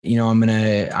I'm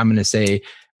gonna say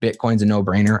Bitcoin's a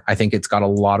no-brainer. I think it's got a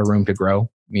lot of room to grow.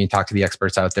 I mean, talk to the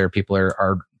experts out there. People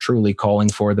are truly calling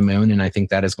for the moon, and I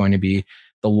think that is going to be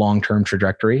the long-term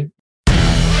trajectory.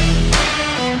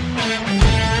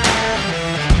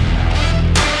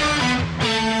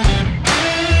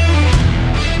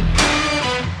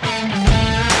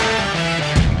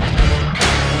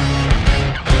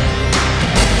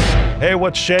 Hey,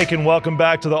 what's shaking? Welcome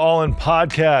back to the All In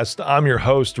Podcast. I'm your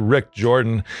host, Rick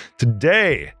Jordan.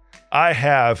 Today, I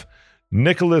have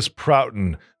Nicholas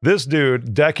Proughton. This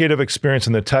dude, decade of experience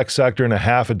in the tech sector and a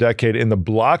half a decade in the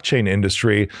blockchain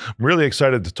industry. I'm really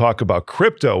excited to talk about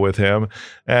crypto with him.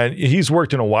 And he's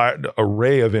worked in a wide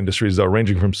array of industries, though,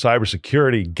 ranging from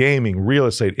cybersecurity, gaming, real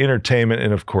estate, entertainment,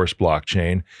 and of course,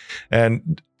 blockchain.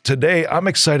 And today, I'm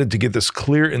excited to get this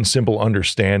clear and simple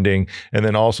understanding and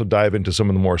then also dive into some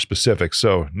of the more specifics.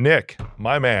 So, Nick,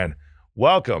 my man,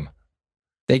 welcome.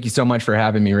 Thank you so much for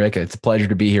having me, Rick. It's a pleasure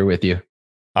to be here with you.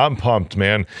 I'm pumped,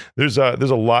 man. There's a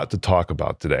lot to talk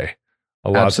about today. A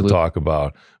lot Absolutely. to talk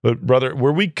about. But brother,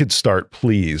 where we could start,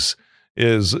 please,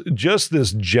 is just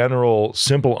this general,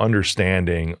 simple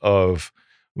understanding of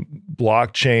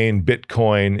blockchain,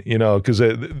 Bitcoin, because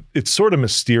it's sort of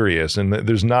mysterious and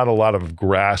there's not a lot of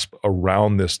grasp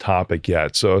around this topic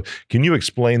yet. So can you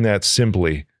explain that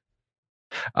simply?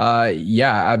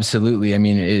 Yeah, absolutely. I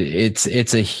mean,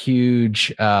 it's a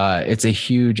huge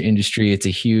industry. It's a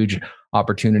huge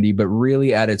opportunity, but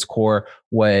really at its core,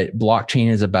 what blockchain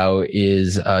is about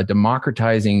is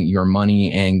democratizing your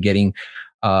money and getting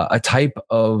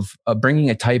bringing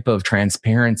a type of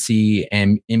transparency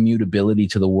and immutability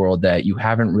to the world that you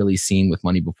haven't really seen with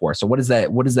money before. So what does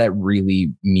that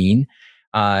really mean?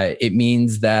 It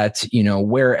means that,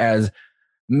 whereas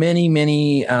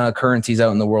many currencies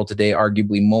out in the world today,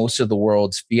 arguably most of the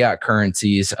world's fiat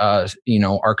currencies, are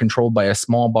controlled by a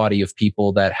small body of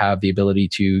people that have the ability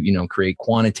to, create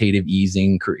quantitative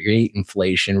easing, create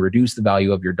inflation, reduce the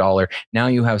value of your dollar. Now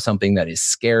you have something that is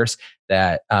scarce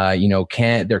that,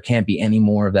 there can't be any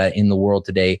more of that in the world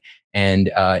today. And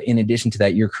in addition to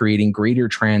that, you're creating greater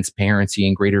transparency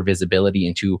and greater visibility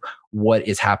into what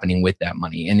is happening with that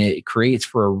money. And it creates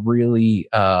for a really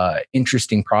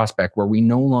interesting prospect where we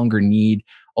no longer need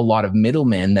a lot of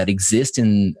middlemen that exist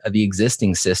in the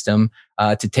existing system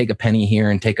to take a penny here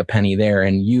and take a penny there.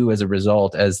 And you, as a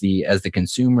result, as the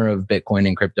consumer of Bitcoin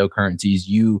and cryptocurrencies,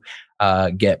 you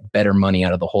get better money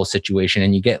out of the whole situation,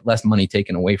 and you get less money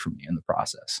taken away from you in the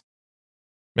process.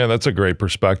 Man, that's a great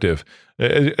perspective.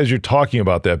 As you're talking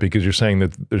about that, because you're saying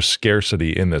that there's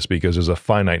scarcity in this because there's a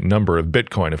finite number of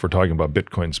Bitcoin, if we're talking about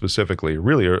Bitcoin specifically,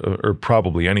 really, or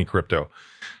probably any crypto.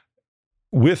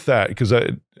 With that, because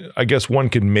I guess one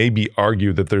could maybe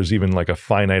argue that there's even like a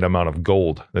finite amount of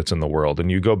gold that's in the world. And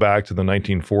you go back to the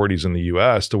 1940s in the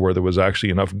US to where there was actually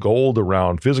enough gold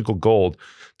around, physical gold,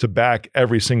 to back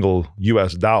every single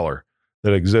US dollar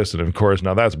that existed. And of course,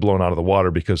 now that's blown out of the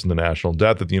water because of the national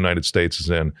debt that the United States is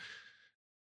in.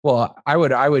 Well, I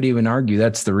would even argue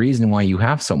that's the reason why you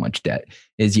have so much debt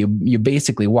is you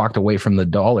basically walked away from the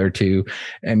dollar to,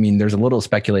 I mean, there's a little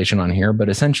speculation on here, but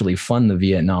essentially fund the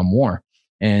Vietnam War.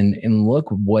 And look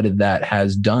what that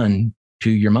has done to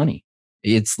your money.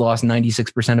 It's lost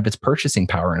 96% of its purchasing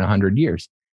power in 100 years.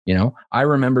 I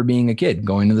remember being a kid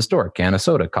going to the store, can of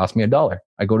soda cost me $1.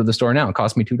 I go to the store now, it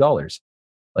costs me $2.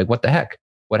 Like, what the heck?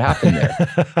 What happened there?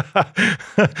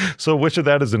 So which of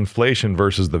that is inflation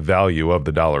versus the value of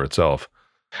the dollar itself?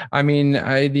 I mean,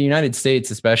 the United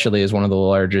States especially is one of the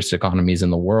largest economies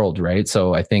in the world, right?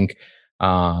 So I think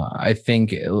inflation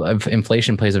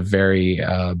plays a very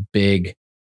big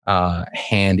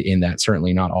hand in that.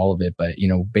 Certainly not all of it, but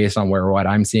based on what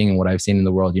I'm seeing and what I've seen in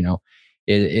the world,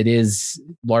 it is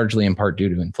largely in part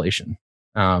due to inflation.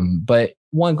 But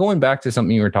going back to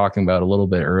something you were talking about a little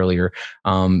bit earlier,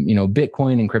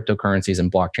 Bitcoin and cryptocurrencies and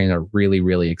blockchain are really,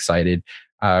 really exciting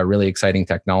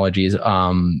technologies.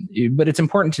 But it's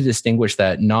important to distinguish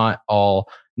that not all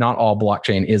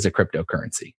blockchain is a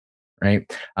cryptocurrency, right?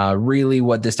 Really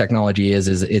what this technology is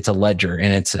it's a ledger,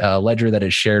 and it's a ledger that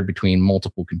is shared between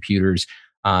multiple computers,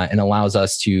 and allows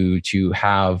us to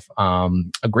have a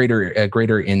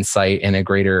greater insight and a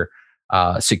greater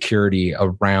security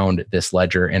around this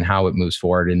ledger and how it moves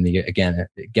forward, and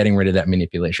getting rid of that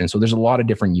manipulation. So there's a lot of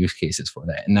different use cases for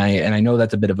that, and I know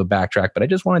that's a bit of a backtrack, but I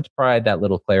just wanted to provide that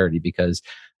little clarity because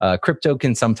crypto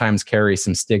can sometimes carry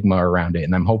some stigma around it,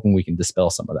 and I'm hoping we can dispel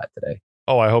some of that today.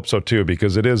 Oh, I hope so too,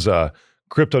 because it is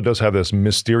crypto does have this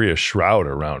mysterious shroud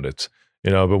around it.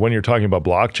 But when you're talking about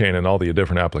blockchain and all the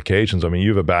different applications, I mean,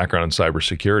 you have a background in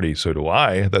cybersecurity, so do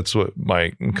I. That's what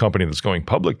my company that's going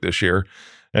public this year.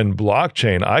 And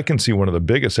blockchain, I can see one of the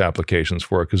biggest applications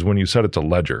for it because when you set it to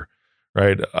ledger,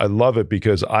 right? I love it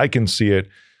because I can see it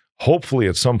hopefully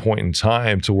at some point in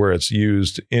time to where it's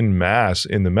used in mass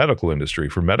in the medical industry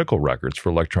for medical records, for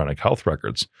electronic health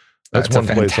records. That's one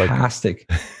place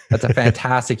that's a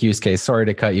fantastic use case. Sorry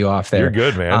to cut you off there. You're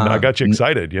good, man. I got you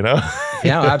excited, you know?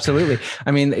 Yeah, absolutely.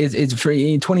 I mean, it's for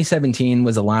 2017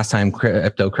 was the last time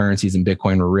cryptocurrencies and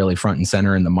Bitcoin were really front and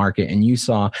center in the market. And you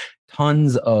saw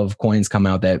tons of coins come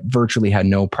out that virtually had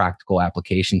no practical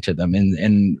application to them.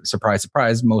 And surprise,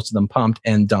 surprise, most of them pumped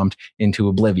and dumped into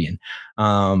oblivion.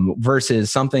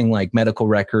 Versus something like medical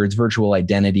records, virtual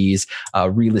identities,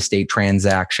 real estate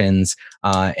transactions,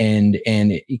 and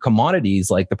commodities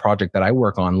like the project that I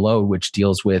work on, Load, which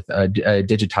deals with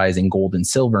digitizing gold and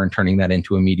silver and turning that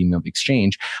into a medium of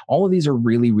exchange. All of these are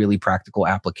really, really practical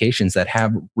applications that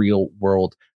have real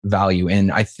world value.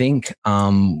 And I think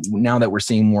now that we're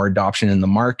seeing more adoption in the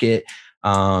market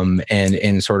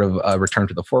and sort of a return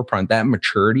to the forefront, that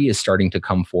maturity is starting to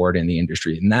come forward in the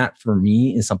industry. And that for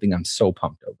me is something I'm so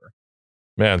pumped over.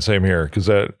 Man, same here. Because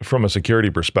from a security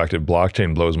perspective,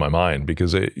 blockchain blows my mind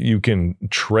because you can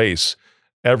trace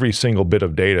every single bit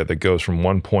of data that goes from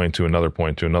one point to another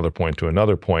point to another point to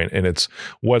another point. And it's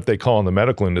what they call in the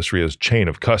medical industry as chain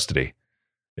of custody.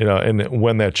 You know, and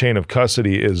when that chain of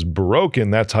custody is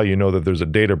broken, that's how you know that there's a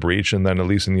data breach. And then at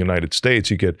least in the United States,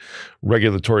 you get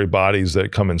regulatory bodies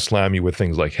that come and slam you with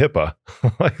things like HIPAA,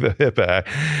 like the HIPAA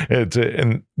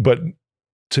Act. But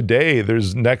today,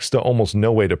 there's next to almost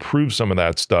no way to prove some of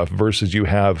that stuff versus you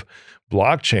have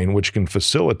blockchain, which can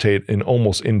facilitate an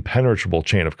almost impenetrable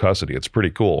chain of custody. It's pretty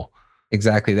cool.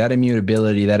 Exactly. That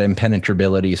immutability, that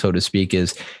impenetrability, so to speak,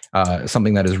 is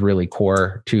something that is really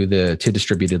core to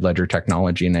distributed ledger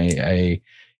technology. And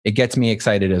it gets me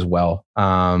excited as well,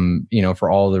 for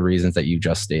all the reasons that you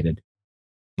just stated.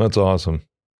 That's awesome.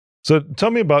 So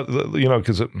tell me about,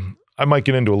 because I might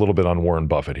get into a little bit on Warren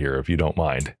Buffett here, if you don't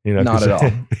mind. Not at all.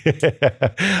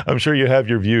 I'm sure you have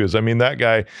your views. I mean, that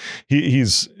guy,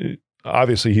 he's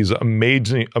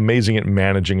amazing at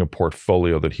managing a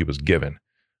portfolio that he was given.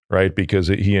 Right, because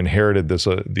he inherited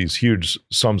these huge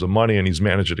sums of money, and he's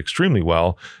managed it extremely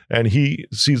well. And he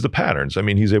sees the patterns. I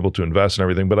mean, he's able to invest and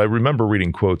everything. But I remember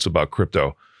reading quotes about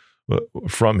crypto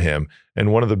from him,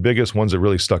 and one of the biggest ones that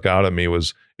really stuck out at me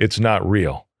was, "It's not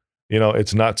real.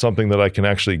 It's not something that I can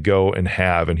actually go and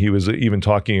have." And he was even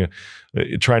trying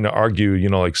to argue,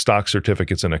 like stock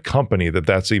certificates in a company,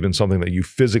 that's even something that you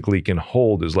physically can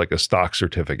hold as like a stock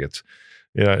certificate.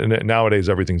 And nowadays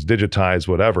everything's digitized,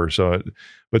 whatever. So,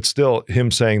 but still,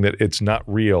 him saying that it's not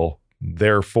real,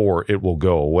 therefore it will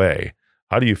go away.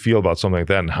 How do you feel about something like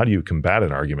that, and how do you combat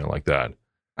an argument like that?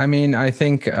 I mean, I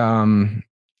think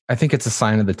it's a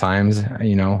sign of the times.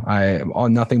 I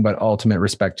nothing but ultimate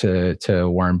respect to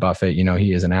Warren Buffett.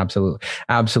 He is an absolute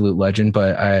legend.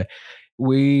 But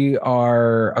we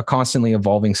are a constantly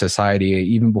evolving society,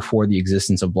 even before the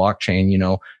existence of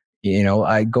blockchain.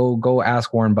 I go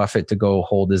ask Warren Buffett to go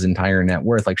hold his entire net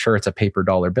worth. Like, sure, it's a paper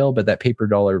dollar bill, but that paper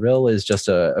dollar bill is just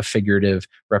a figurative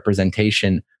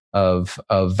representation of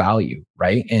value,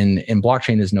 right? And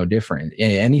blockchain is no different.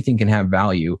 Anything can have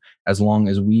value as long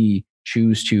as we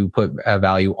choose to put a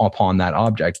value upon that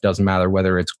object. It doesn't matter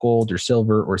whether it's gold or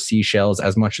silver or seashells,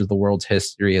 as much as the world's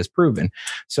history has proven.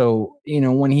 So,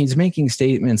 when he's making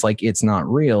statements like it's not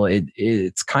real,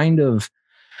 it's kind of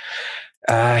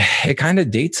it kind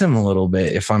of dates him a little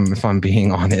bit, if I'm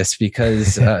being honest,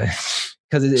 because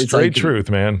it's straight like, truth,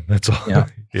 man. That's all. Yeah.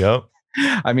 Yep.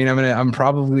 I mean, I'm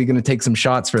probably gonna take some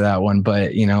shots for that one,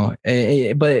 but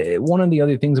but one of the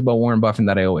other things about Warren Buffett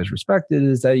that I always respected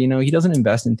is that he doesn't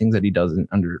invest in things that he doesn't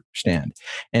understand,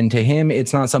 and to him,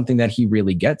 it's not something that he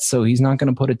really gets, so he's not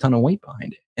going to put a ton of weight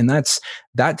behind it, and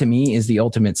that to me is the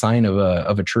ultimate sign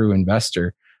of a true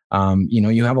investor.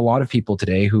 You have a lot of people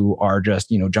today who are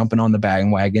just, jumping on the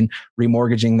bandwagon,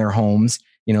 remortgaging their homes,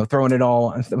 throwing it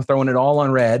all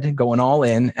on red, going all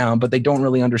in, but they don't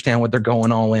really understand what they're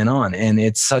going all in on. And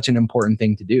it's such an important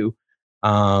thing to do.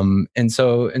 And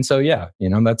so, yeah,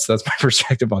 that's my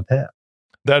perspective on that.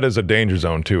 That is a danger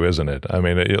zone too, isn't it? I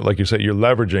mean, like you said, you're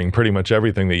leveraging pretty much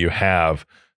everything that you have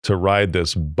to ride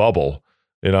this bubble.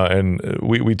 And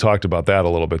we talked about that a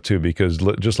little bit too, because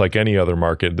just like any other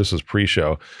market, this is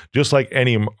pre-show, just like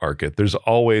any market, there's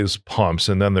always pumps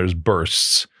and then there's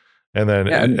bursts. And then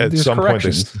at some point,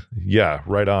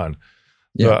 right on.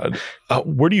 Yeah.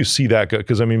 Where do you see that go?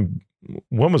 Because I mean,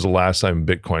 when was the last time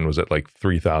Bitcoin was at like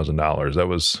 $3,000? That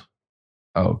was...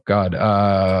 Oh God.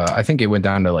 I think it went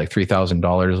down to like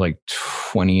 $3,000, like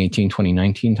 2018,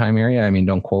 2019 time area. I mean,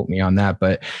 don't quote me on that,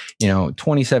 but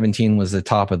 2017 was the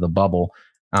top of the bubble.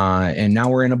 And now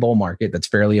we're in a bull market that's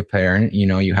fairly apparent.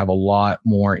 You have a lot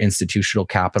more institutional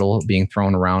capital being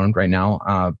thrown around right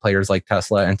now. Players like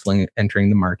Tesla entering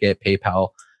the market, PayPal,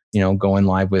 going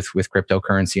live with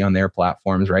cryptocurrency on their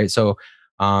platforms, right? So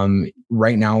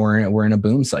right now we're in a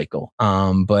boom cycle,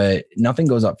 but nothing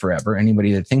goes up forever.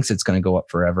 Anybody that thinks it's going to go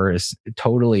up forever is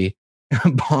totally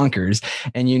bonkers,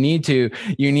 and you need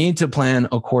to plan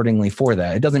accordingly for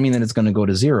that. It doesn't mean that it's going to go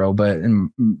to zero, but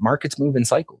markets move in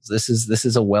cycles. This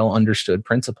is a well understood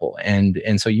principle, and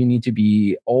so you need to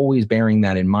be always bearing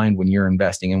that in mind when you're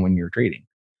investing and when you're trading.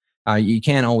 You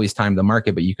can't always time the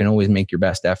market, but you can always make your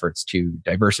best efforts to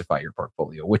diversify your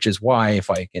portfolio, which is why, if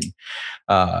I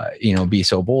can, be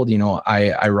so bold,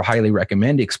 I highly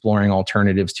recommend exploring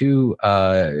alternatives to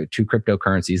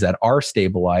cryptocurrencies that are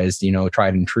stabilized,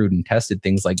 tried and true and tested,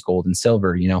 things like gold and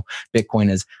silver. Bitcoin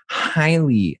has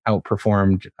highly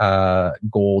outperformed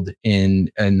gold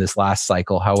in this last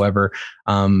cycle. However,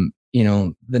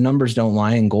 the numbers don't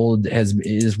lie, and gold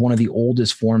is one of the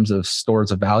oldest forms of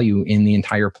stores of value in the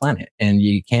entire planet, and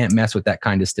you can't mess with that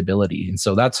kind of stability. And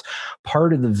so that's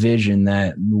part of the vision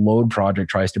that the Load Project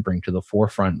tries to bring to the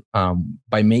forefront,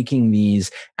 by making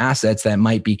these assets that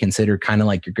might be considered kind of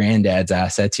like your granddad's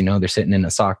assets. They're sitting in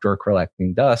a sock drawer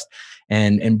collecting dust,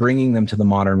 and bringing them to the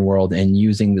modern world and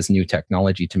using this new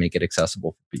technology to make it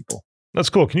accessible for people. That's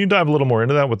cool. Can you dive a little more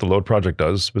into that, what the Load Project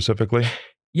does specifically?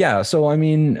 Yeah. So,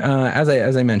 as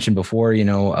I mentioned before,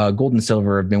 gold and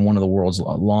silver have been one of the world's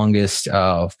longest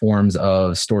forms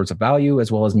of stores of value,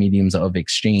 as well as mediums of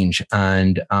exchange.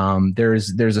 And there's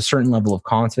a certain level of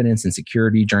confidence and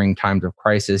security during times of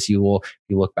crisis. If you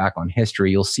look back on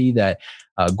history, you'll see that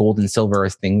gold and silver are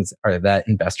things that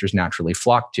investors naturally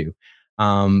flock to.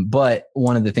 But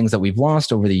one of the things that we've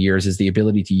lost over the years is the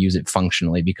ability to use it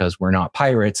functionally, because we're not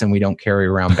pirates and we don't carry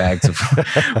around bags of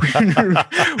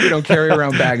we don't carry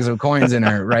around bags of coins in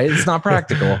our, right? It's not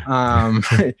practical.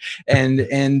 And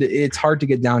it's hard to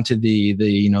get down to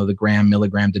the gram,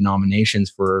 milligram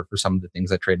denominations for some of the things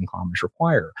that trade and commerce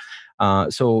require.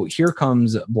 So here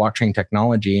comes blockchain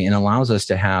technology and allows us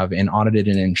to have an audited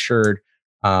and insured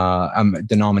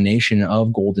denomination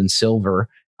of gold and silver.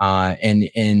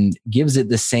 And gives it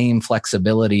the same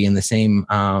flexibility and the same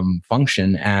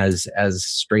function as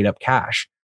straight up cash,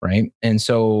 right? And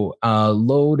so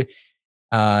Load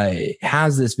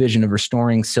has this vision of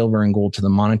restoring silver and gold to the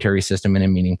monetary system in a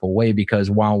meaningful way, because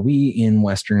while we in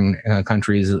Western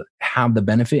countries have the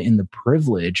benefit and the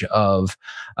privilege of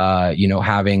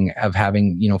having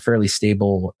fairly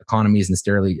stable economies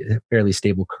and fairly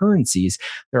stable currencies,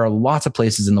 there are lots of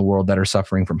places in the world that are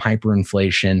suffering from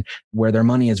hyperinflation, where their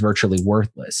money is virtually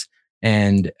worthless.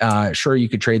 And sure, you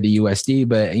could trade the USD,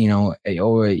 but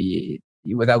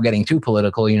without getting too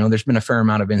political, there's been a fair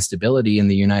amount of instability in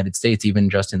the United States, even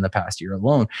just in the past year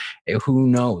alone. Who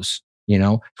knows?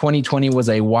 2020 was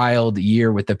a wild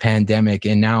year with the pandemic,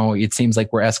 and now it seems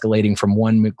like we're escalating from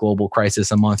one global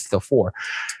crisis a month to 4.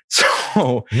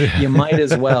 So you might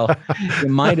as well,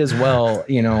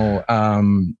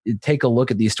 take a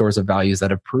look at these stores of values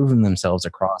that have proven themselves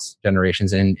across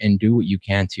generations, and do what you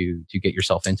can to get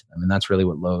yourself into them. And that's really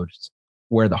what Load's,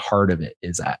 where the heart of it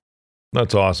is at.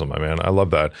 That's awesome, my man. I love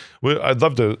that. I'd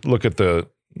love to look at the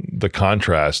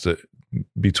contrast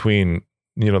between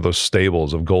those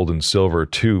stables of gold and silver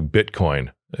to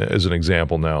Bitcoin as an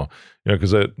example now.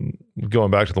 Because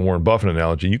going back to the Warren Buffett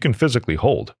analogy, you can physically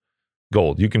hold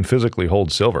gold, you can physically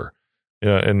hold silver.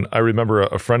 And I remember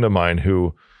a friend of mine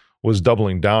who was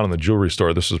doubling down on the jewelry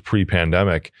store. This was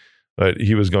pre-pandemic. But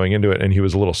he was going into it and he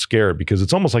was a little scared, because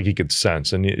it's almost like he could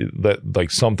sense that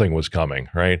like something was coming,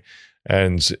 right?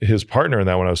 And his partner in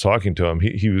that, when I was talking to him,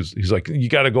 he's like, you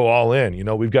got to go all in.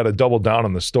 We've got to double down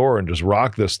on the store and just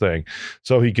rock this thing.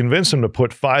 So he convinced him to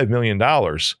put $5 million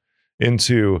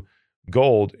into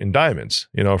gold and diamonds,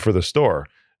 for the store.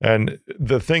 And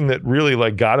the thing that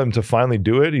really got him to finally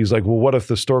do it, he's like, well, what if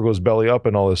the store goes belly up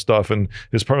and all this stuff? And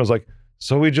his partner was like,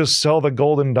 so we just sell the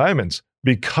gold and diamonds,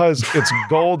 because it's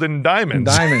gold and diamonds.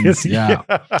 Diamonds, yeah.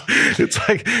 It's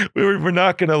like, we're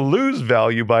not going to lose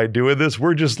value by doing this.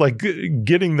 We're just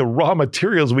getting the raw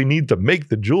materials we need to make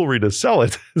the jewelry to sell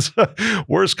it.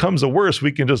 Worst comes to worst,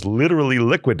 we can just literally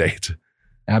liquidate.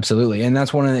 Absolutely. And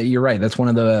that's you're right. That's one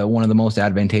of the most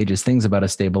advantageous things about a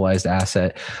stabilized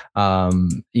asset,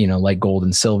 like gold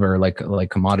and silver, like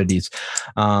commodities,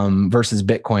 versus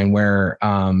Bitcoin, where,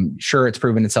 sure, it's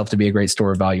proven itself to be a great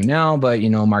store of value now, but,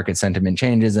 market sentiment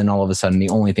changes, and all of a sudden the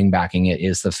only thing backing it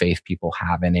is the faith people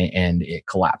have in it, and it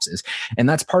collapses. And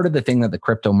that's part of the thing that the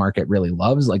crypto market really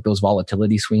loves. Like those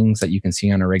volatility swings that you can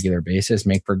see on a regular basis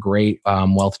make for great,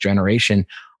 wealth generation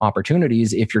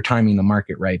opportunities if you're timing the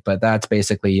market right. But that's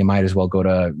basically, you might as well go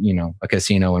to, a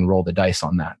casino and roll the dice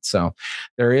on that. So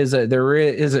there is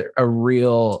a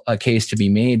real case to be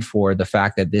made for the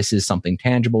fact that this is something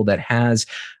tangible that has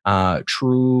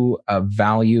true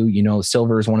value.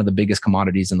 Silver is one of the biggest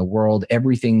commodities in the world.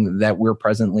 Everything that we're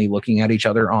presently looking at each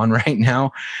other on right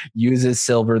now uses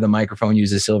silver. The microphone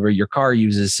uses silver. Your car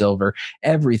uses silver.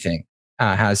 Everything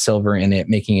has silver in it,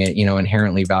 making it,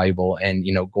 inherently valuable. And,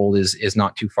 gold is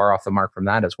not too far off the mark from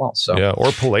that as well. So yeah,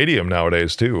 or palladium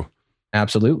nowadays too.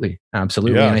 Absolutely. Yeah,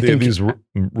 and I think these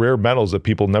rare metals that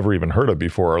people never even heard of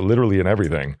before are literally in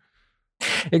everything.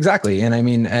 Exactly. And I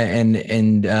mean,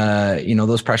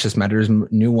 those precious metals,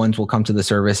 new ones will come to the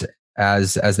service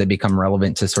as they become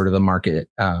relevant to sort of the market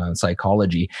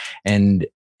psychology. And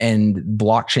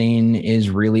blockchain is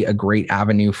really a great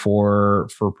avenue for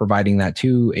providing that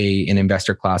to an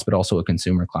investor class, but also a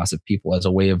consumer class of people as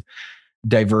a way of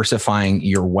diversifying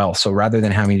your wealth. So rather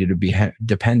than having to be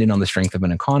dependent on the strength of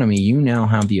an economy, you now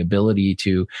have the ability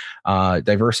to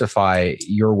diversify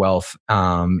your wealth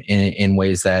in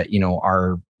ways that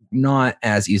are not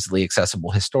as easily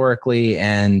accessible historically,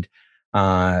 and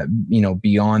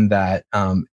beyond that,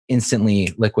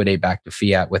 instantly liquidate back to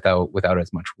fiat without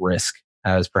as much risk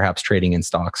as perhaps trading in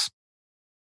stocks.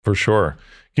 For sure.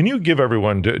 Can you give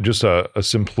everyone just a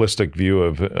simplistic view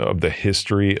of the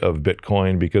history of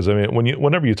Bitcoin? Because I mean,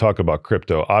 whenever you talk about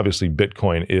crypto, obviously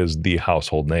Bitcoin is the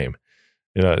household name.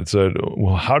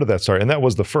 Well, how did that start? And that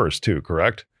was the first too,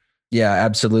 correct? Yeah,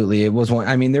 absolutely. It was one.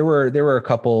 I mean, there were a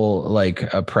couple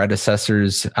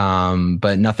predecessors,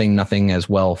 but nothing as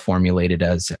well formulated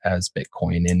as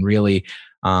Bitcoin. And really,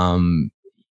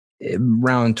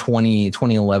 around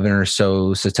 2011 or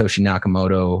so, Satoshi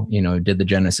Nakamoto, did the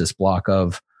genesis block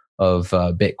of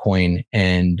Bitcoin,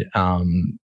 and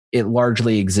it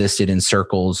largely existed in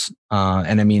circles.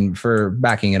 And I mean, for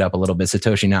backing it up a little bit,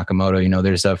 Satoshi Nakamoto,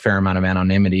 there's a fair amount of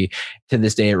anonymity. To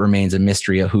this day, it remains a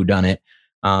mystery of who done it.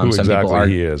 Who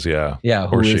exactly he is, yeah. Yeah,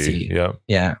 who is he? Yeah.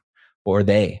 Yeah. Or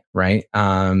they, right?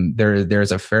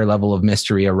 There's a fair level of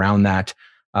mystery around that.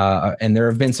 And there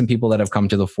have been some people that have come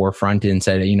to the forefront and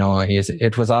said,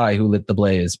 it was I who lit the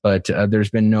blaze, but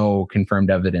there's been no confirmed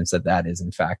evidence that is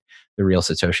in fact the real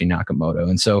Satoshi Nakamoto.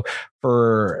 And so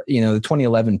for, the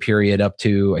 2011 period up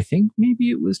to, I think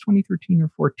maybe it was 2013 or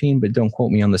 14, but don't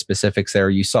quote me on the specifics there,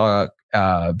 you saw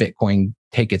Bitcoin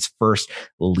take its first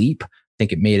leap. I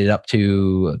think it made it up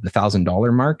to the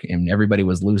 $1,000 mark, and everybody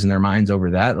was losing their minds over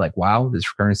that. Like, wow, this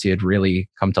currency had really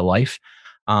come to life.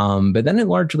 But then it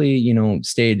largely,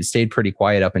 stayed pretty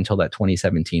quiet up until that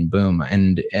 2017 boom.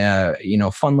 And,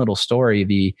 fun little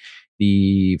story.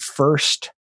 The first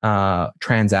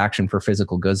transaction for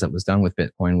physical goods that was done with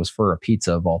Bitcoin was for a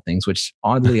pizza, of all things, which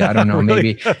oddly, I don't know,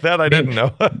 really? That I didn't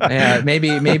know. Yeah, maybe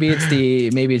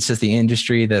it's just the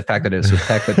industry, the fact that it was with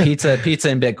tech, but pizza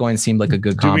and Bitcoin seemed like a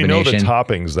good combination. Do we know the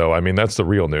toppings though? I mean, that's the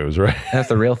real news, right? That's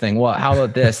the real thing. Well, how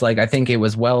about this? I think it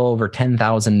was well over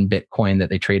 10,000 Bitcoin that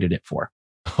they traded it for.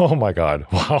 Oh my God.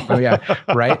 Wow. Oh yeah.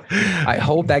 Right. I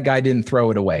hope that guy didn't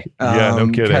throw it away. Yeah, no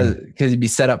kidding. Because he'd be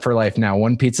set up for life now.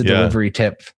 One pizza delivery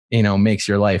tip, makes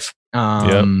your life.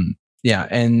 Yeah.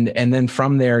 And then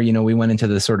from there, we went into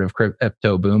the sort of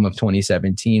crypto boom of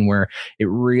 2017, where it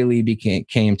really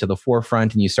came to the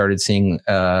forefront, and you started seeing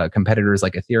competitors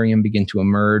like Ethereum begin to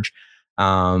emerge.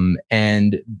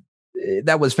 And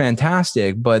that was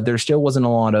fantastic, but there still wasn't a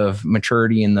lot of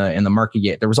maturity in the market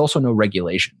yet. There was also no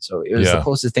regulation, so it was the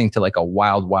closest thing to like a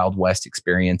wild west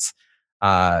experience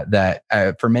that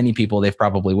for many people they've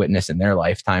probably witnessed in their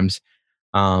lifetimes.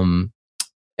 And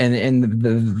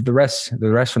the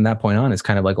rest from that point on is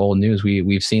kind of like old news.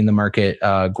 We've seen the market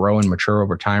grow and mature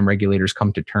over time. Regulators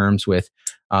come to terms with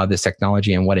this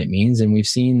technology and what it means, and we've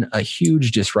seen a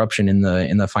huge disruption in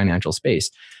the financial space.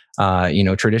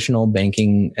 Traditional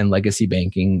banking and legacy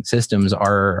banking systems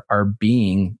are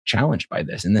being challenged by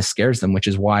this, and this scares them, which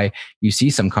is why you see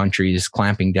some countries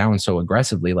clamping down so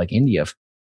aggressively, like India,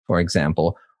 for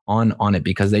example, on it,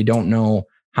 because they don't know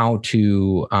how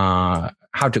to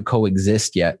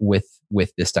coexist yet with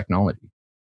this technology.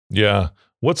 Yeah.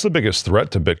 What's the biggest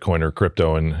threat to Bitcoin or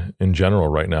crypto in general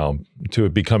right now to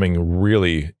it becoming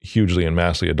really hugely and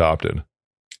massively adopted?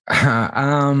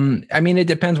 I mean, it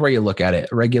depends where you look at it.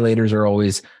 Regulators are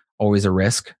always a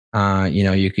risk.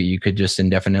 You could just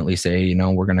indefinitely say,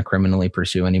 we're going to criminally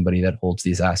pursue anybody that holds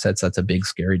these assets. That's a big,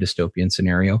 scary dystopian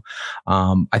scenario.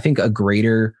 I think a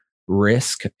greater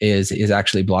risk is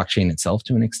actually blockchain itself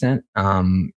to an extent. I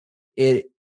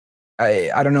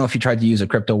don't know if you tried to use a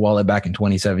crypto wallet back in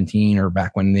 2017 or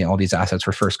back when all these assets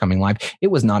were first coming live.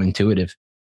 It was not intuitive.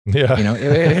 Yeah.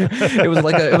 It was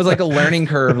like a learning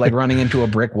curve, like running into a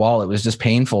brick wall. It was just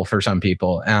painful for some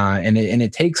people. And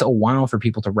it takes a while for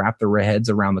people to wrap their heads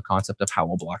around the concept of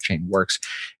how a blockchain works.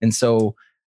 And so,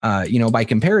 by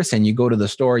comparison, you go to the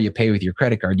store, you pay with your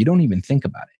credit card, you don't even think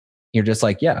about it. You're just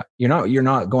like, yeah, you're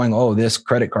not going, oh, this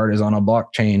credit card is on a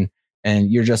blockchain.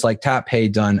 And you're just like, tap, pay,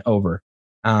 done, over.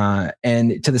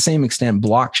 And to the same extent,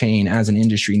 blockchain as an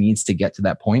industry needs to get to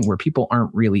that point where people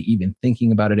aren't really even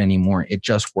thinking about it anymore. It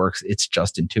just works. It's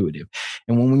just intuitive.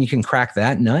 And when you can crack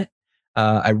that nut,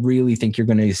 I really think you're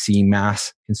going to see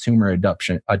mass consumer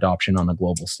adoption on a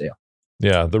global scale.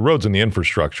 Yeah, the roads and the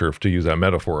infrastructure, to use that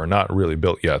metaphor, are not really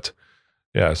built yet.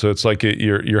 Yeah, so it's like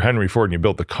you're Henry Ford and you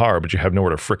built the car, but you have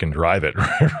nowhere to fricking drive it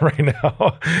right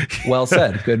now. Well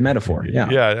said. Good metaphor. Yeah.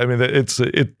 Yeah, I mean,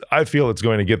 I feel it's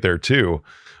going to get there too,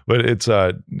 but it's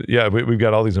we've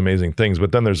got all these amazing things.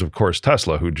 But then there's of course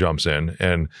Tesla, who jumps in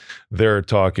and they're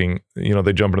talking.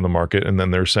 They jump into the market and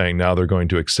then they're saying now they're going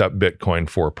to accept Bitcoin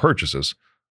for purchases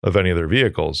of any of their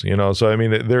vehicles, So I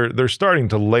mean, they're starting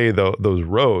to lay those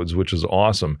roads, which is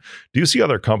awesome. Do you see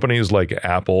other companies like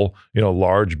Apple,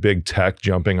 large big tech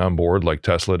jumping on board like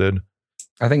Tesla did?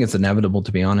 I think it's inevitable,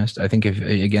 to be honest. I think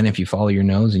if you follow your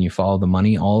nose and you follow the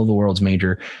money, all of the world's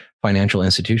major financial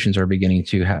institutions are beginning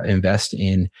to invest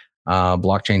in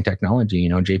blockchain technology.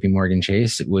 JP Morgan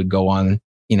Chase would go on,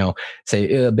 say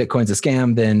Bitcoin's a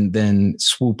scam, then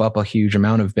swoop up a huge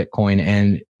amount of Bitcoin,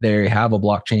 and they have a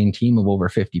blockchain team of over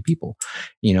 50 people.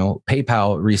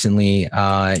 PayPal recently,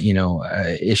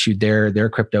 issued their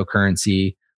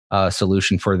cryptocurrency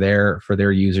solution for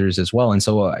their users as well. And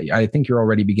so I think you're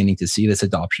already beginning to see this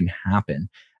adoption happen.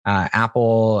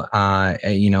 Apple,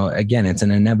 again, it's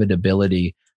an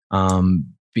inevitability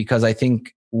because I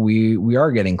think we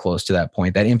are getting close to that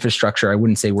point. That infrastructure, I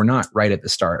wouldn't say we're not right at the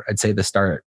start. I'd say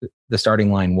the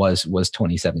starting line was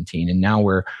 2017, and now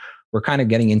we're kind of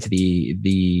getting into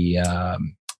the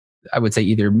I would say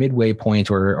either midway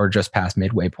point or just past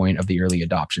midway point of the early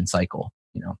adoption cycle.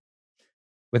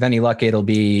 With any luck, it'll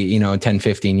be 10,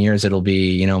 15 years. It'll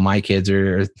be my kids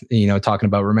are talking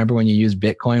about, remember when you used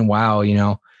Bitcoin? Wow,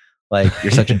 like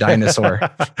you're such a dinosaur.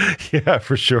 Yeah,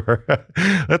 for sure.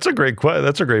 That's a great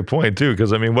point too.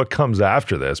 Because I mean, what comes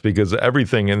after this? Because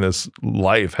everything in this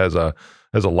life has a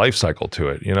life cycle to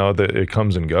it. That it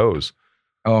comes and goes.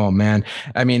 Oh man,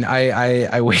 I mean,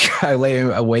 I lay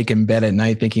awake in bed at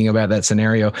night thinking about that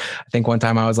scenario. I think one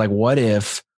time I was like, what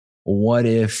if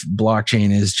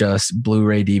blockchain is just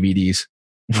Blu-ray DVDs?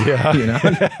 Yeah.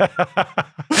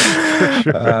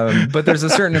 Sure. But there's a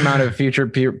certain amount of future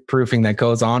proofing that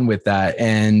goes on with that.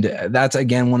 And that's,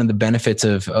 again, one of the benefits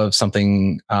of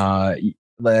something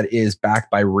that is backed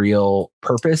by real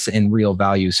purpose and real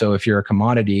value. So if you're a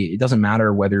commodity, it doesn't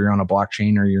matter whether you're on a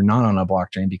blockchain or you're not on a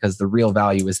blockchain, because the real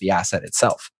value is the asset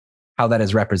itself. How that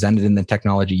is represented in the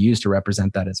technology used to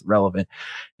represent that is relevant.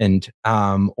 And,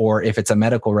 or if it's a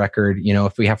medical record,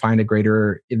 if we find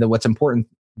what's important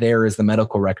there is the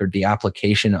medical record, the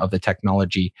application of the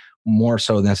technology, more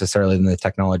so necessarily than the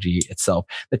technology itself.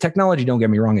 The technology, don't get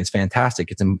me wrong, is fantastic.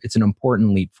 It's an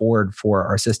important leap forward for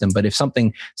our system. But if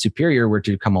something superior were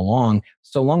to come along,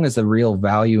 so long as the real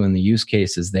value and the use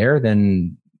case is there,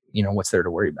 then, what's there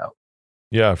to worry about?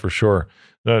 Yeah, for sure.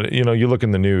 You look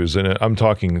in the news, and I'm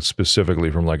talking specifically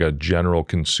from like a general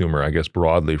consumer, I guess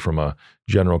broadly from a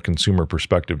general consumer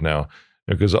perspective now,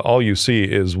 because all you see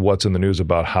is what's in the news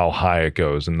about how high it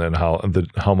goes, and then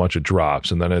how much it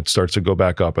drops, and then it starts to go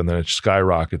back up, and then it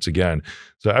skyrockets again.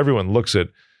 So everyone looks at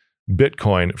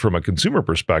Bitcoin from a consumer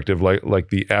perspective, like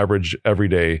the average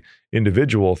everyday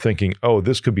individual, thinking, oh,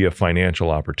 this could be a financial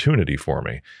opportunity for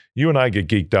me. You and I get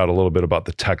geeked out a little bit about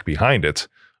the tech behind it,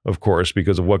 of course,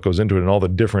 because of what goes into it and all the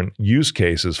different use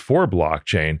cases for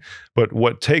blockchain. But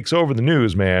what takes over the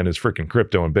news, man, is freaking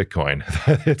crypto and Bitcoin.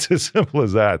 It's as simple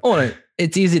as that. Oh,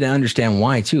 it's easy to understand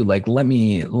why too. Like, let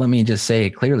me just say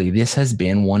it clearly. This has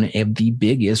been one of the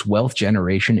biggest wealth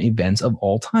generation events of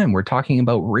all time. We're talking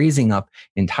about raising up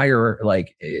entire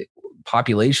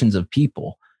populations of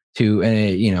people to,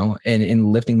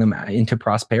 and lifting them into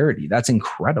prosperity. That's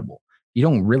incredible. You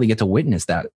don't really get to witness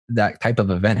that type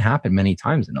of event happen many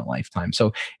times in a lifetime.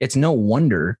 So it's no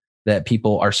wonder that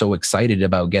people are so excited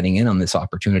about getting in on this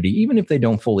opportunity, even if they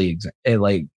don't fully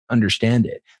understand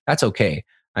it. That's okay.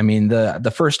 I mean,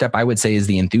 the first step I would say is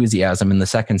the enthusiasm, and the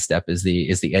second step is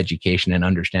the education and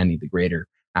understanding the greater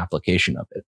application of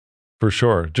it. For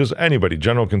sure. Just anybody,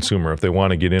 general consumer, if they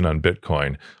want to get in on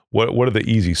Bitcoin, what are the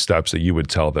easy steps that you would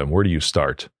tell them? Where do you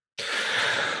start?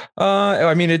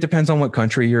 I mean, it depends on what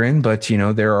country you're in, but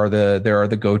there are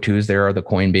the go-tos, there are the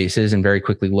Coinbases, and very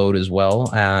quickly Load as well.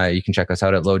 You can check us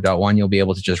out at Load.one. You'll be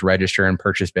able to just register and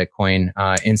purchase Bitcoin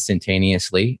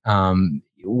instantaneously.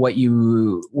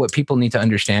 What people need to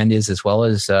understand is, as well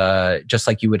as just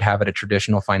like you would have at a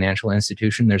traditional financial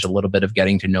institution, there's a little bit of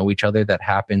getting to know each other that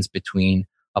happens between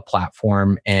a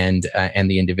platform and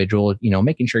the individual,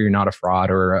 making sure you're not a fraud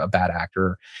or a bad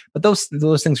actor. But those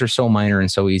things are so minor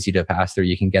and so easy to pass through.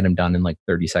 You can get them done in like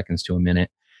 30 seconds to a minute.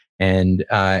 And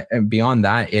beyond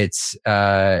that, it's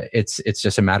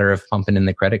just a matter of pumping in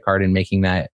the credit card and making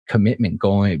that commitment,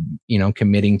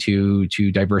 committing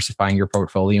to diversifying your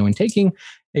portfolio and taking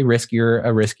a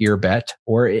riskier bet,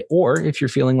 or if you're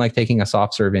feeling like taking a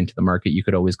soft serve into the market, you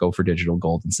could always go for digital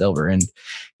gold and silver. And,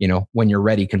 when you're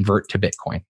ready, convert to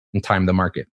Bitcoin and time the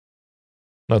market.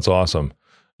 That's awesome.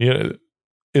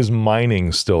 Is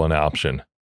mining still an option?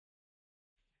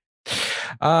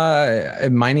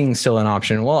 Mining still an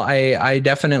option? Well, I would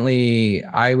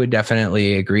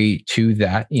definitely agree to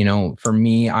that. For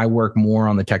me, I work more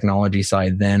on the technology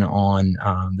side than on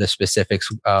the specifics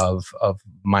of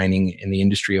mining in the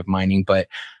industry of mining. But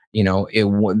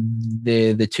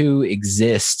the two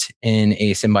exist in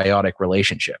a symbiotic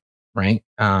relationship, right?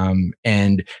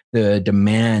 And the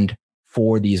demand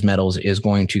for these metals is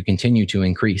going to continue to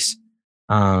increase.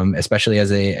 Especially as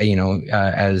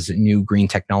as new green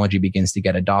technology begins to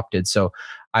get adopted. So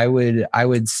I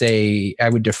would say I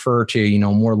would defer to,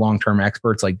 more long-term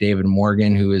experts like David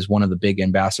Morgan, who is one of the big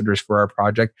ambassadors for our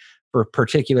project, for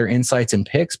particular insights and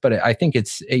picks. But I think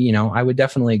it's, I would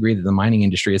definitely agree that the mining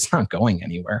industry, it's not going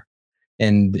anywhere.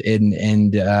 And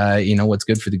what's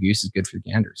good for the goose is good for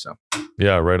the gander. So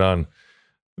yeah, right on.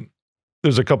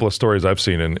 There's a couple of stories I've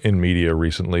seen in media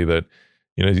recently that,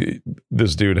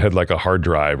 this dude had like a hard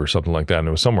drive or something like that, and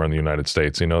it was somewhere in the United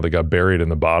States. They got buried in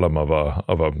the bottom of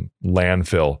a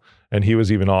landfill, and he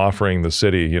was even offering the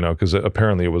city, because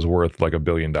apparently it was worth like $1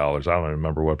 billion. I don't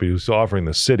remember what, but he was offering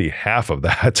the city half of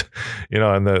that,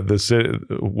 and the city,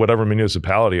 whatever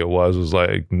municipality it was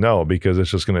like, no, because it's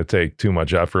just going to take too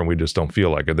much effort, and we just don't feel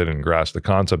like it. They didn't grasp the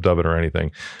concept of it or anything.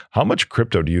 How much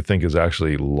crypto do you think is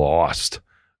actually lost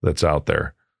that's out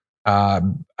there?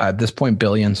 At this point,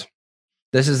 billions.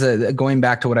 This is going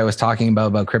back to what I was talking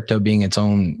about crypto being its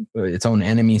own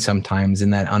enemy sometimes,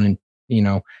 in that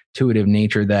intuitive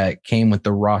nature that came with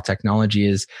the raw technology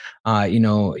is,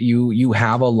 you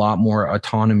have a lot more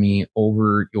autonomy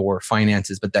over your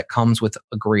finances, but that comes with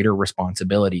a greater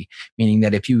responsibility, meaning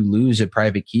that if you lose your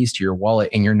private keys to your wallet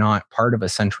and you're not part of a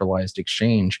centralized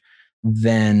exchange,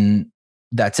 then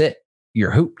that's it.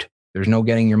 You're hooped. There's no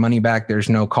getting your money back. There's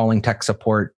no calling tech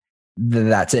support.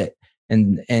 That's it.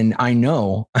 And I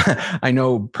know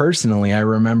personally, I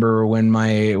remember when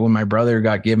my brother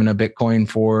got given a Bitcoin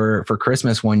for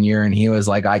Christmas one year, and he was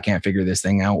like, I can't figure this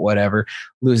thing out, whatever,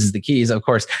 loses the keys. Of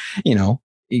course,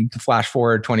 flash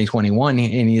forward 2021,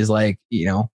 and he's like,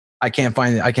 I can't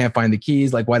find the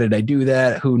keys. Like, why did I do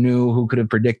that? Who knew? Who could have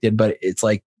predicted? But it's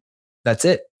like, that's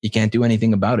it. You can't do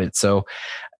anything about it. So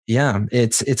yeah,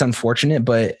 it's unfortunate,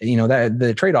 but that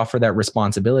the trade-off for that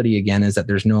responsibility again is that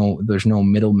there's no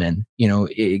middlemen.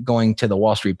 Going to the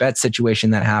Wall Street Bet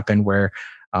situation that happened, where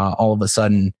all of a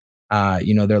sudden,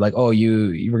 they're like, oh,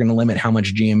 you were going to limit how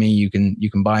much GME you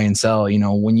can buy and sell.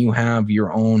 When you have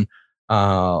your own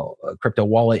crypto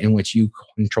wallet in which you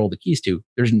control the keys to,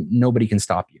 there's nobody can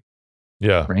stop you.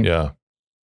 Yeah, right? Yeah,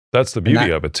 that's the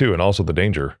beauty of it too, and also the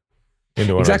danger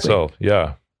into it itself.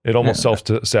 Yeah. It almost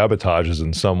self-sabotages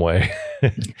in some way.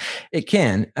 It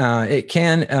can,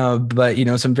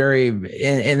 but some very,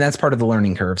 and that's part of the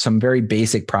learning curve. Some very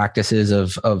basic practices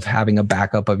of having a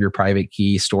backup of your private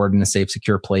key stored in a safe,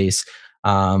 secure place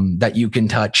that you can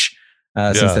touch.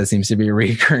 Since that seems to be a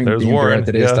recurring theme throughout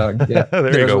today's talk. Yeah.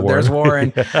 There you go, Warren. There's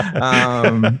Warren.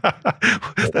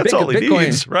 That's all he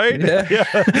needs, right? Yeah.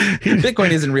 Bitcoin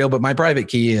isn't real, but my private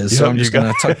key is. So I'm just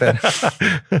going to tuck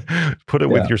that. Put it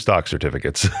with your stock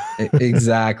certificates.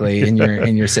 Exactly.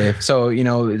 And you're safe.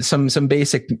 So, some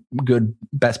basic good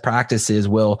best practices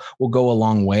will go a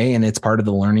long way, and it's part of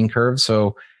the learning curve.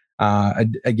 So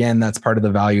again, that's part of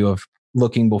the value of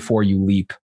looking before you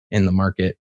leap in the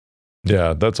market.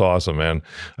 Yeah, that's awesome, man.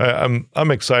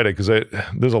 I'm excited because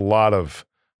there's a lot of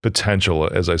potential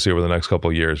as I see over the next couple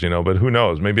of years, but who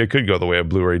knows? Maybe it could go the way of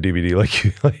Blu-ray DVD,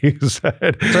 like you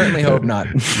said. Certainly hope not.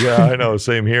 Yeah, I know.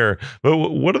 Same here. But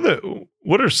what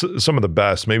are some of the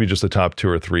best, maybe just the top 2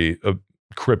 or 3 of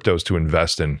cryptos to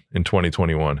invest in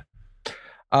 2021?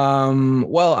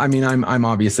 Well, I mean, I'm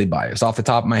obviously biased. Off the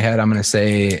top of my head, I'm going to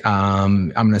say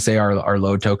our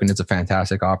load token is a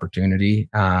fantastic opportunity.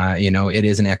 It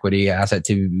is an equity asset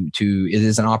it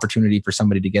is an opportunity for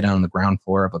somebody to get on the ground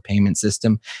floor of a payment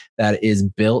system that is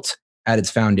built at its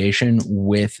foundation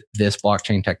with this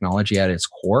blockchain technology at its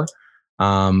core.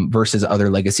 Versus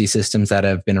other legacy systems that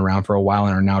have been around for a while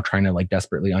and are now trying to like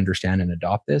desperately understand and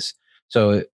adopt this.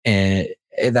 So, and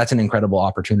that's an incredible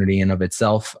opportunity in of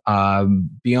itself.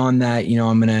 Beyond that,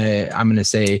 I'm gonna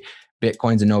say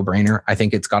Bitcoin's a no-brainer. I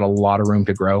think it's got a lot of room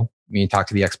to grow. I mean, talk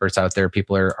to the experts out there.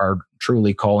 People are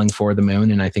truly calling for the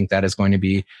moon, and I think that is going to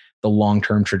be the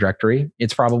long-term trajectory.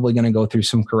 It's probably going to go through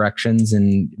some corrections,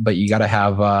 but you got to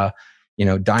have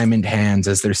diamond hands,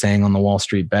 as they're saying on the Wall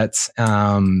Street bets,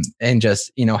 and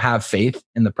just have faith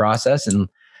in the process. And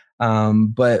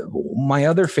but my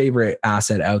other favorite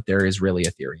asset out there is really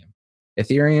Ethereum.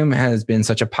 Ethereum has been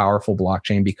such a powerful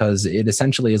blockchain because it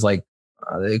essentially is like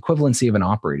the equivalency of an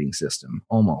operating system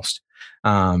almost.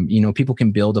 People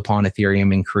can build upon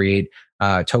Ethereum and create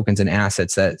tokens and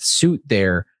assets that suit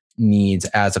their needs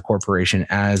as a corporation,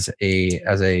 as a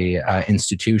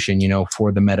institution,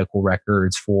 for the medical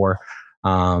records, for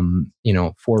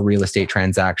real estate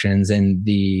transactions, and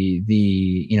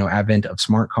the advent of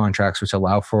smart contracts, which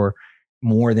allow for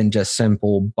more than just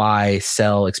simple buy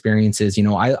sell experiences.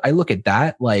 I look at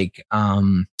that like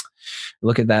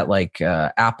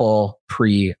Apple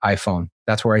pre iPhone.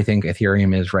 That's where I think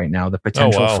Ethereum is right now. The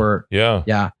potential for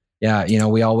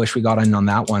we all wish we got in on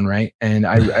that one, right? And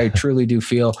I truly do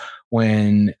feel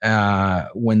when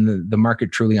the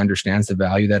market truly understands the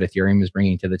value that Ethereum is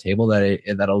bringing to the table,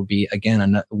 that'll be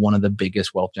again one of the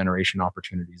biggest wealth generation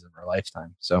opportunities of our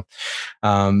lifetime. So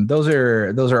those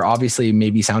are obviously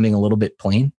maybe sounding a little bit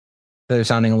plain. They're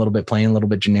sounding a little bit plain, a little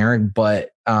bit generic, but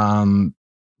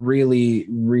really,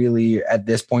 really at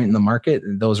this point in the market,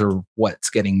 those are what's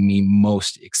getting me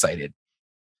most excited.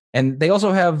 And they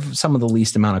also have some of the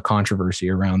least amount of controversy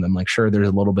around them. Like, sure, there's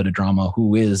a little bit of drama.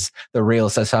 Who is the real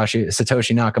Satoshi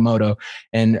Nakamoto?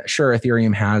 And sure,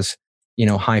 Ethereum has,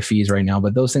 high fees right now,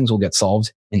 but those things will get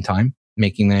solved in time,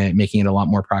 making it a lot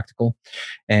more practical.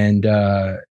 And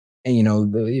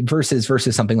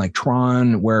versus something like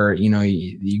Tron, where,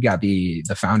 you got the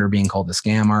founder being called the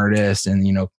scam artist, and,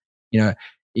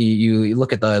 you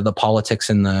look at the politics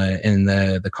and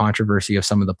the controversy of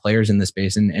some of the players in this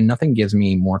space, and nothing gives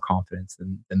me more confidence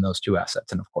than those two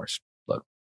assets. And of course, Load.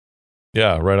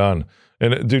 Yeah, right on.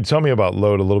 And dude, tell me about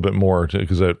Load a little bit more,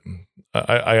 because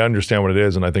I understand what it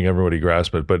is, and I think everybody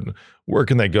grasps it. But where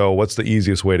can they go? What's the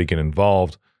easiest way to get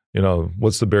involved?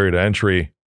 What's the barrier to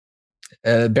entry?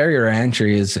 Barrier to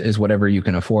entry is whatever you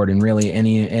can afford, and really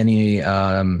any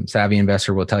savvy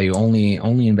investor will tell you only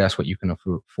invest what you can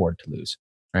afford to lose.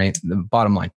 Right, the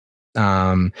bottom line.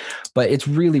 But it's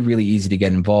really, really easy to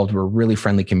get involved. We're a really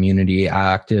friendly community,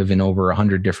 active in over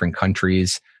 100 different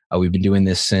countries. We've been doing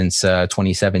this since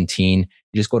 2017. You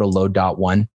just go to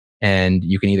load.one, and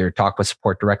you can either talk with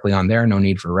support directly on there. No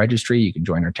need for registry. You can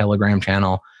join our Telegram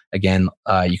channel. Again,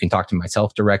 you can talk to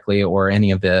myself directly or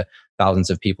any of the thousands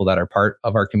of people that are part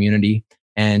of our community.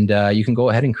 And you can go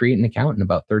ahead and create an account in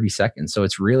about 30 seconds. So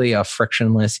it's really a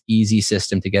frictionless, easy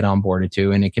system to get onboarded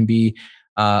to. And it can be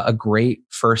a great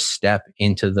first step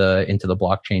into the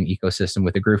blockchain ecosystem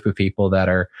with a group of people that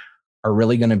are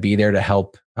really going to be there to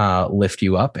help lift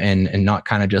you up and not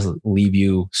kind of just leave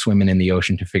you swimming in the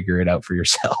ocean to figure it out for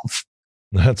yourself.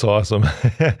 That's awesome.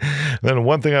 Then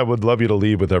one thing I would love you to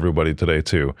leave with everybody today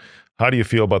too. How do you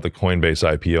feel about the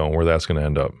Coinbase IPO and where that's going to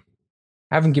end up?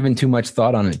 I haven't given too much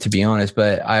thought on it, to be honest,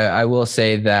 but I will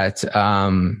say that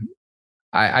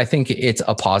I think it's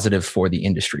a positive for the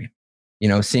industry.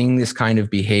 Seeing this kind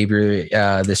of behavior,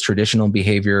 this traditional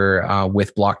behavior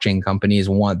with blockchain companies,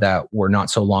 one that were not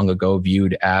so long ago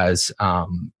viewed as, a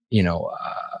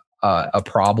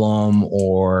problem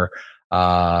or,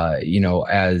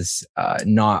 as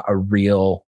not a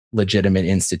real legitimate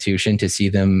institution, to see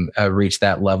them reach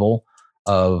that level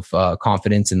of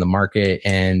confidence in the market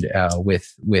and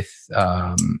with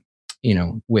the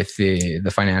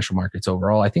financial markets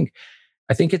overall. I think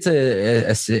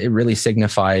it really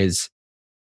signifies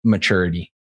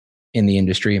maturity in the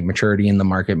industry, maturity in the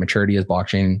market, maturity as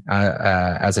blockchain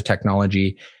as a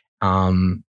technology,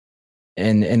 and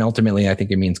ultimately, I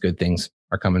think it means good things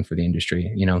are coming for the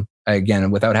industry. Again,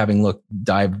 without having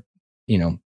dive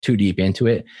too deep into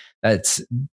it, that's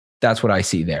what I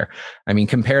see there. I mean,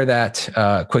 compare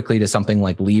that quickly to something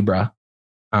like Libra,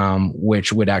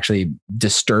 which would actually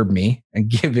disturb me, and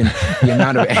given the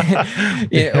amount of,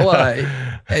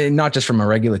 not just from a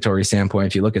regulatory standpoint.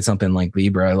 If you look at something like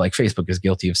Libra, like Facebook is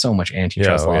guilty of so much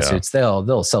antitrust lawsuits.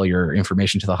 They'll sell your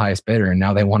information to the highest bidder, and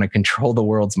now they want to control the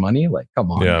world's money. Like, come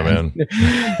on, man.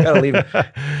 Gotta leave it.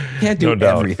 Can't do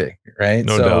everything, right?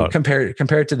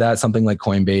 Compared to that, something like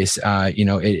Coinbase,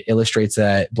 it illustrates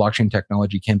that blockchain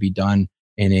technology can be done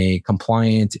in a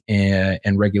compliant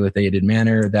and regulated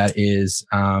manner that is,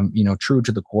 true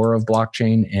to the core of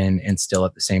blockchain and still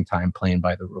at the same time playing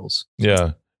by the rules.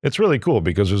 Yeah, it's really cool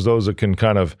because there's those that can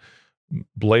kind of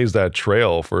blaze that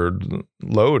trail for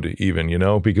Lode even,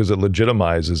 because it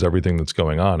legitimizes everything that's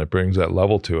going on. It brings that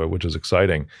level to it, which is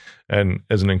exciting. And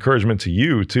as an encouragement to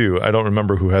you too, I don't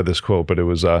remember who had this quote, but it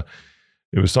was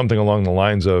something along the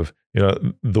lines of,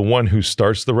 the one who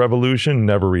starts the revolution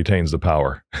never retains the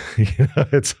power.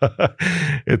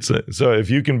 So if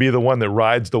you can be the one that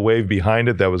rides the wave behind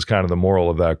it, that was kind of the moral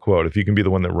of that quote. If you can be the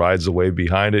one that rides the wave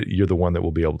behind it, you're the one that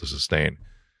will be able to sustain.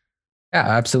 Yeah,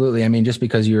 absolutely. I mean, just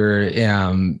because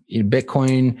Bitcoin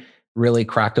really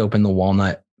cracked open the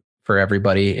walnut for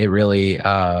everybody, it really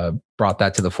brought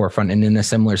that to the forefront. And in a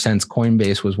similar sense,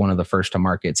 Coinbase was one of the first to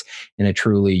markets in a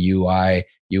truly UI,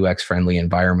 UX friendly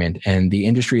environment. And the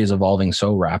industry is evolving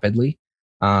so rapidly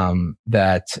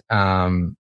that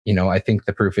I think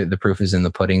the proof is in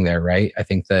the pudding there, right? I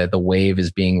think the wave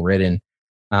is being ridden,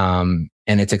 and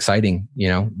it's exciting.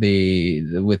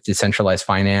 With decentralized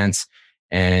finance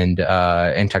and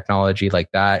technology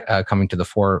like that coming to the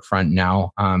forefront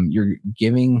now, you're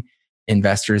giving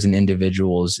investors and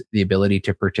individuals the ability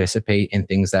to participate in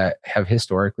things that have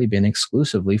historically been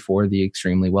exclusively for the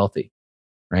extremely wealthy,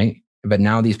 right? But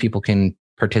now these people can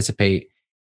participate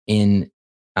in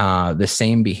the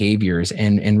same behaviors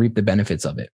and reap the benefits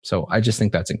of it. So I just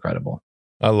think that's incredible.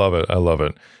 I love it.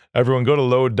 Everyone go to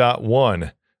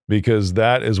Lode.one because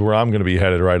that is where I'm going to be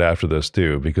headed right after this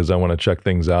too, because I want to check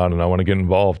things out and I want to get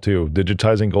involved too.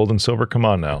 Digitizing gold and silver. Come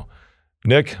on now.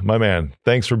 Nick, my man,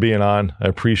 thanks for being on. I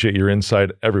appreciate your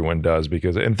insight. Everyone does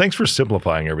and thanks for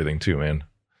simplifying everything too, man.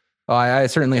 Well, I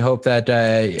certainly hope that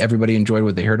everybody enjoyed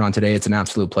what they heard on today. It's an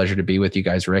absolute pleasure to be with you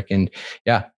guys, Rick. And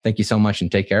yeah, thank you so much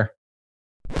and take care.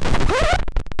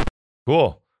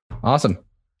 Cool. Awesome.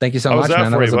 Thank you so much,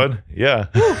 man. How was that for you, bud? Yeah.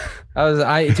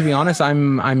 To be honest,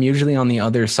 I'm usually on the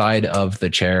other side of the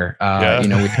chair,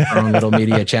 with our own little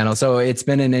media channel. So it's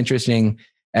been an interesting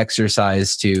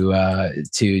exercise to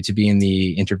be in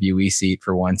the interviewee seat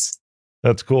for once.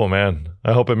 That's cool, man.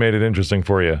 I hope it made it interesting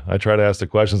for you. I try to ask the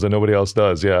questions that nobody else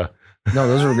does. Yeah. No,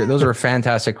 those were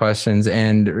fantastic questions,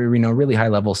 and really high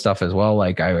level stuff as well.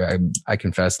 Like I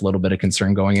confess a little bit of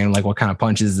concern going in, like what kind of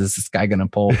punches is this guy gonna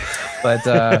pull? But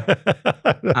no,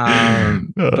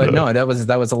 that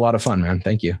was a lot of fun, man.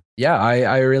 Thank you. Yeah,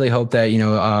 I really hope that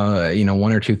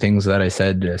one or two things that I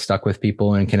said stuck with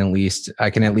people and I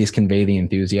can at least convey the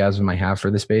enthusiasm I have for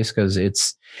the space, because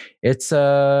it's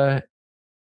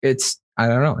I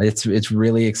don't know, it's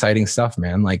really exciting stuff,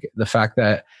 man. Like the fact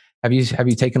that have you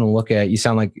taken a look at, you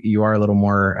sound like you are a little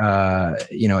more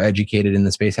educated in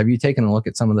the space. Have you taken a look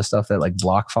at some of the stuff that like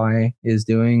BlockFi is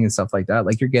doing and stuff like that?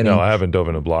 Like you're getting... No, I haven't dove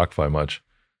into BlockFi much.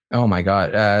 Oh my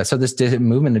God. So this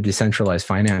movement of decentralized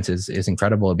finance is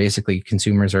incredible. Basically,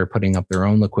 consumers are putting up their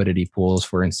own liquidity pools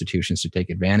for institutions to take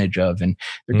advantage of, and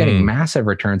they're getting massive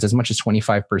returns, as much as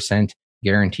 25%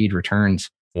 guaranteed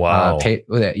returns. Wow. Like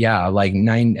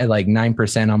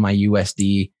 9% on my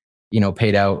USD,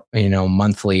 paid out,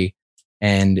 monthly.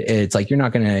 And it's like, you're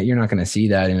not gonna see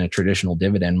that in a traditional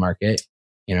dividend market,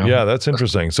 Yeah, that's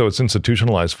interesting. So it's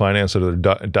institutionalized finance that are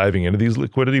diving into these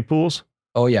liquidity pools.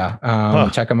 Oh yeah.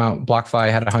 Check them out.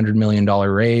 BlockFi had $100 million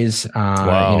raise.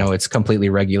 Wow. It's completely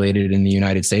regulated in the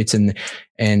United States, and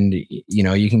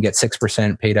you can get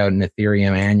 6% paid out in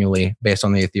Ethereum annually based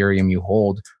on the Ethereum you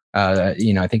hold.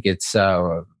 I think it's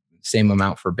same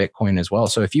amount for Bitcoin as well.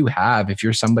 So if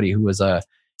you're somebody who was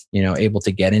able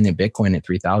to get into Bitcoin at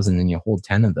 3,000 and you hold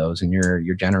 10 of those and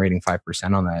you're generating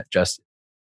 5% on that, just,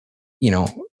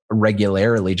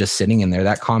 regularly just sitting in there,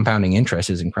 that compounding interest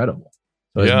is incredible.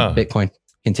 So as Bitcoin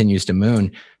continues to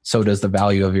moon, so does the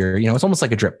value of your, it's almost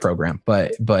like a drip program,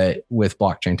 but with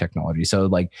blockchain technology. So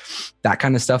like that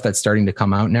kind of stuff that's starting to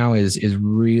come out now is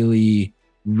really,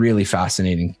 really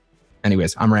fascinating.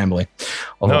 Anyways, I'm rambling.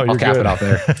 I'll cap it out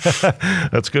there.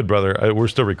 That's good, brother. We're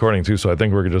still recording too, so I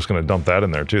think we're just going to dump that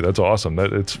in there too. That's awesome.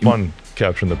 It's fun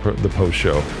capturing the post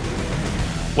show.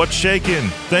 What's shaking?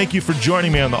 Thank you for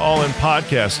joining me on the All In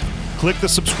Podcast. Click the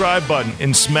subscribe button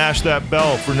and smash that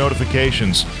bell for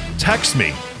notifications. Text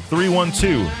me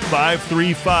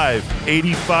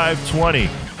 312-535-8520.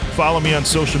 Follow me on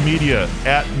social media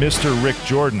at Mr. Rick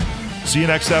Jordan. See you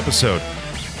next episode.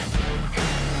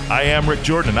 I am Rick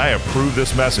Jordan, and I approve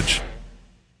this message.